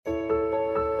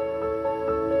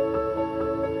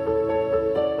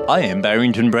I am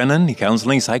Barrington Brennen,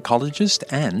 counseling psychologist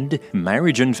and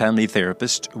marriage and family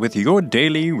therapist with your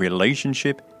daily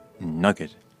relationship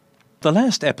nugget. The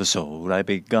last episode, I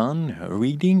began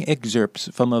reading excerpts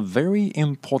from a very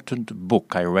important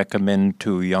book I recommend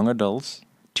to young adults,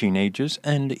 teenagers,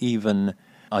 and even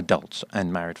adults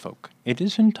and married folk. It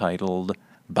is entitled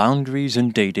Boundaries in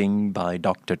Dating by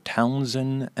Dr.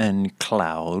 Townsend and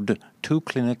Cloud, two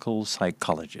clinical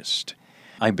psychologists.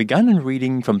 I began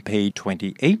reading from page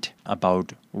 28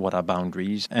 about what are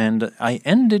boundaries, and I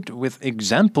ended with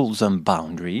examples on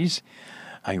boundaries.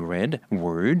 I read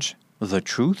words, the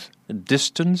truth,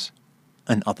 distance,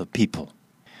 and other people.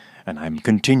 And I'm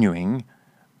continuing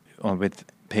with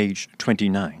page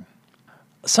 29.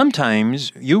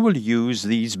 Sometimes you will use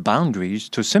these boundaries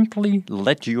to simply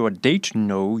let your date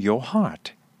know your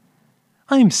heart.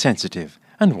 I'm sensitive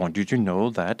and want you to know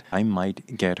that I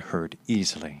might get hurt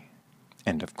easily.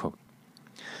 End of quote.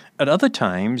 At other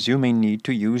times, you may need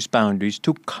to use boundaries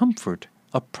to comfort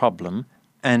a problem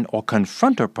or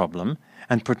confront a problem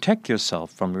and protect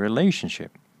yourself from a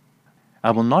relationship.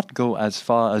 I will not go as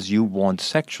far as you want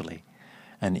sexually,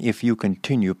 and if you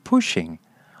continue pushing,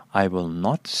 I will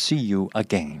not see you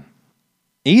again.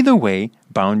 Either way,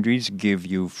 boundaries give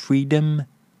you freedom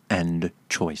and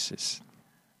choices.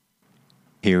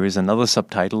 Here is another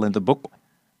subtitle in the book,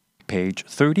 page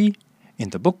 30, in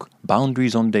the book,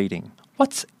 Boundaries on Dating.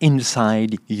 What's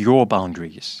inside your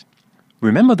boundaries?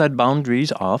 Remember that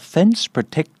boundaries are a fence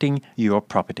protecting your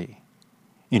property.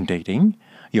 In dating,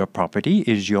 your property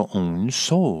is your own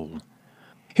soul.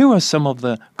 Here are some of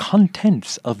the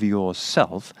contents of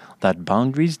yourself that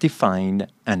boundaries define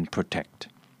and protect.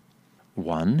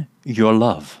 1. Your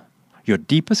love, your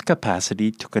deepest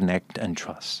capacity to connect and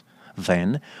trust.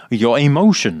 Then, your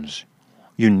emotions.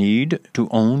 You need to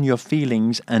own your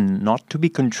feelings and not to be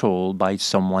controlled by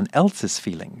someone else's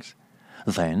feelings.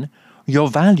 Then, your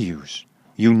values.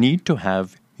 You need to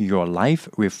have your life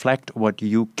reflect what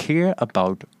you care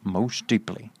about most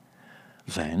deeply.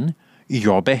 Then,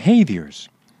 your behaviors,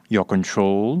 your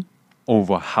control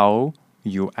over how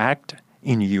you act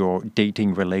in your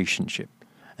dating relationship.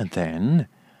 And then,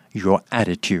 your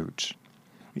attitudes,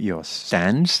 your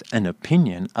stance and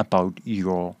opinion about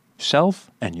yourself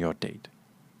and your date.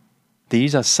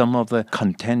 These are some of the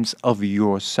contents of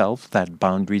yourself that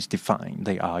boundaries define.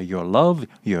 They are your love,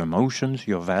 your emotions,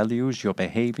 your values, your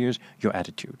behaviors, your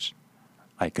attitudes.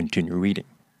 I continue reading.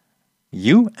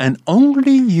 You and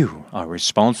only you are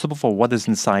responsible for what is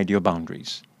inside your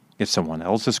boundaries. If someone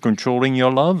else is controlling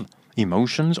your love,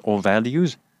 emotions, or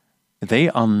values, they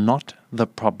are not the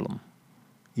problem.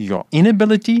 Your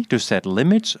inability to set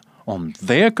limits on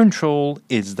their control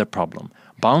is the problem.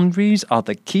 Boundaries are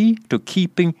the key to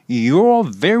keeping your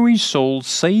very soul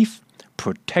safe,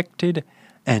 protected,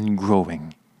 and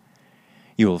growing.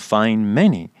 You will find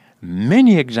many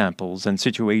examples and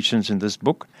situations in this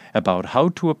book about how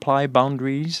to apply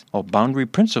boundaries or boundary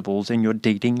principles in your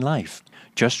dating life.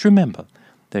 Just remember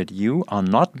that you are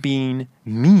not being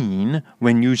mean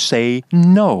when you say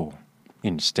no.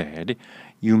 Instead,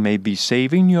 you may be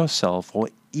saving yourself or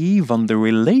even the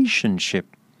relationship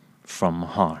from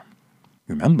harm.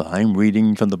 Remember, I'm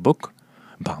reading from the book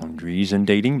Boundaries in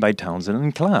Dating by Townsend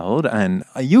and Cloud, and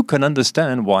you can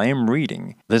understand why I'm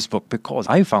reading this book because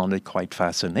I found it quite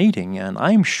fascinating, and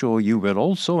I'm sure you will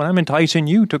also, and I'm enticing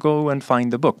you to go and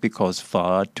find the book because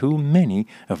far too many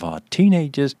of our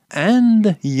teenagers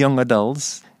and young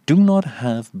adults do not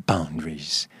have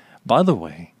boundaries. By the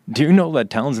way, do you know that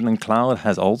Townsend and Cloud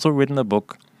has also written a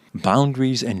book,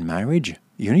 Boundaries in Marriage?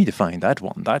 You need to find that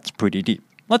one. That's pretty deep.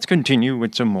 Let's continue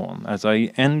with some more as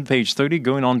I end page 30,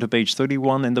 going on to page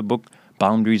 31 in the book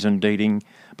Boundaries in Dating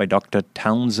by Dr.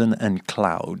 Townsend and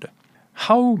Cloud.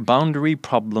 How boundary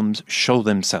problems show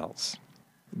themselves.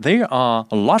 There are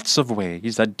lots of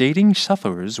ways that dating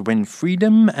suffers when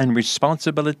freedom and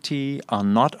responsibility are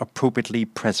not appropriately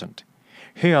present.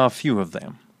 Here are a few of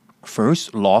them.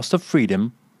 First, loss of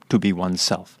freedom to be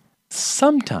oneself.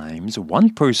 Sometimes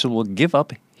one person will give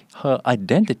up her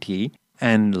identity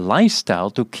and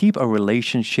lifestyle to keep a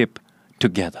relationship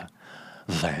together.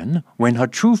 Then, when her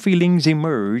true feelings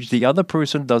emerge, the other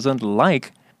person doesn't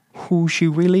like who she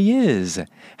really is,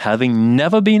 having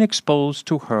never been exposed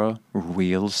to her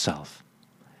real self.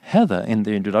 Heather, in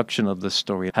the introduction of the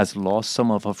story, has lost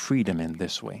some of her freedom in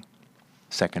this way.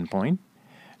 Second point,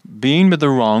 being with the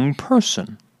wrong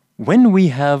person. When we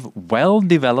have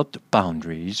well-developed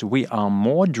boundaries, we are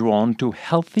more drawn to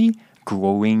healthy,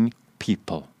 growing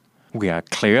people. We are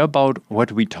clear about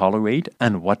what we tolerate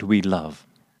and what we love.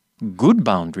 Good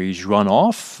boundaries run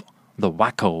off the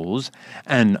wackos,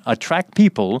 and attract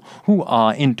people who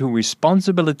are into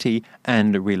responsibility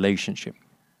and relationship.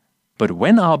 But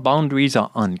when our boundaries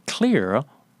are unclear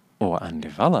or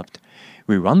undeveloped,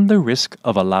 we run the risk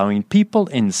of allowing people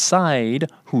inside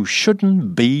who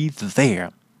shouldn't be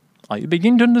there. Are you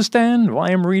beginning to understand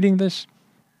why I'm reading this?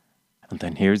 And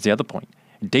then here's the other point.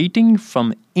 Dating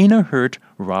from inner hurt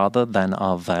rather than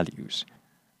our values.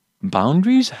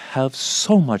 Boundaries have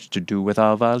so much to do with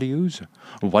our values,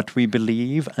 what we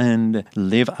believe and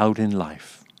live out in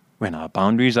life. When our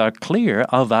boundaries are clear,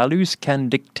 our values can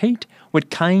dictate what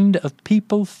kind of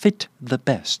people fit the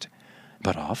best.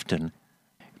 But often,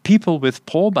 people with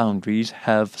poor boundaries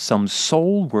have some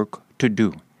soul work to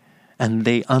do, and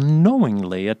they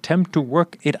unknowingly attempt to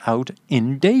work it out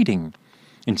in dating.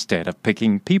 Instead of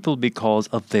picking people because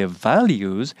of their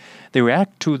values, they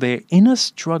react to their inner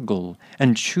struggle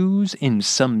and choose in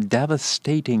some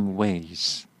devastating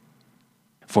ways.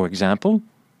 For example,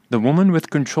 the woman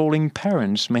with controlling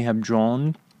parents may have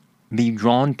be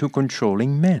drawn to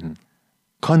controlling men.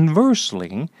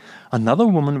 Conversely, another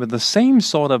woman with the same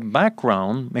sort of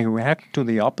background may react to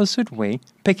the opposite way,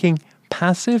 picking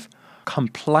passive,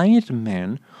 compliant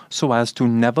men so as to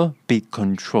never be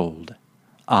controlled.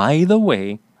 Either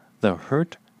way, the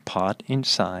hurt part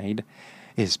inside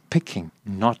is picking,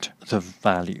 not the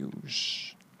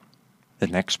values. The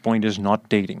next point is not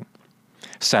dating.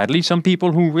 Sadly, some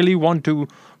people who really want to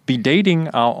be dating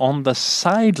are on the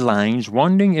sidelines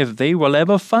wondering if they will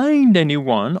ever find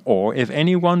anyone or if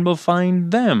anyone will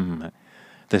find them.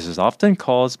 This is often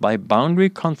caused by boundary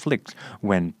conflicts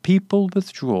when people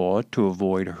withdraw to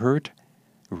avoid hurt,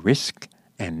 risk,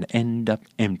 and end up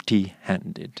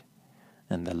empty-handed.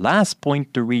 And the last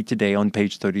point to read today on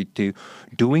page 32,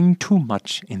 doing too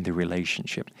much in the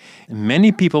relationship.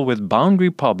 Many people with boundary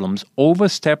problems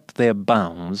overstep their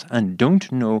bounds and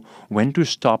don't know when to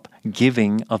stop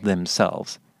giving of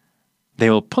themselves. They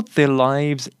will put their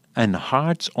lives and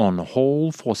hearts on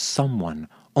hold for someone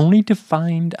only to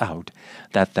find out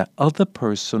that the other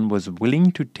person was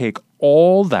willing to take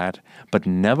all that but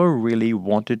never really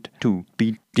wanted to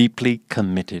be deeply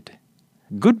committed.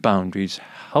 Good boundaries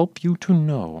help you to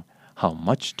know how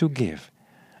much to give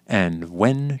and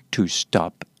when to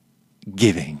stop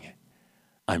giving.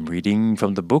 I'm reading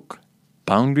from the book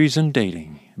Boundaries and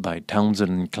Dating by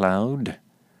Townsend and Cloud.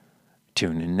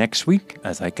 Tune in next week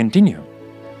as I continue.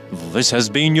 This has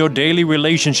been your daily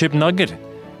relationship nugget.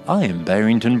 I am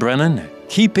Barrington Brennen,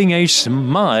 keeping a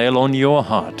smile on your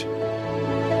heart.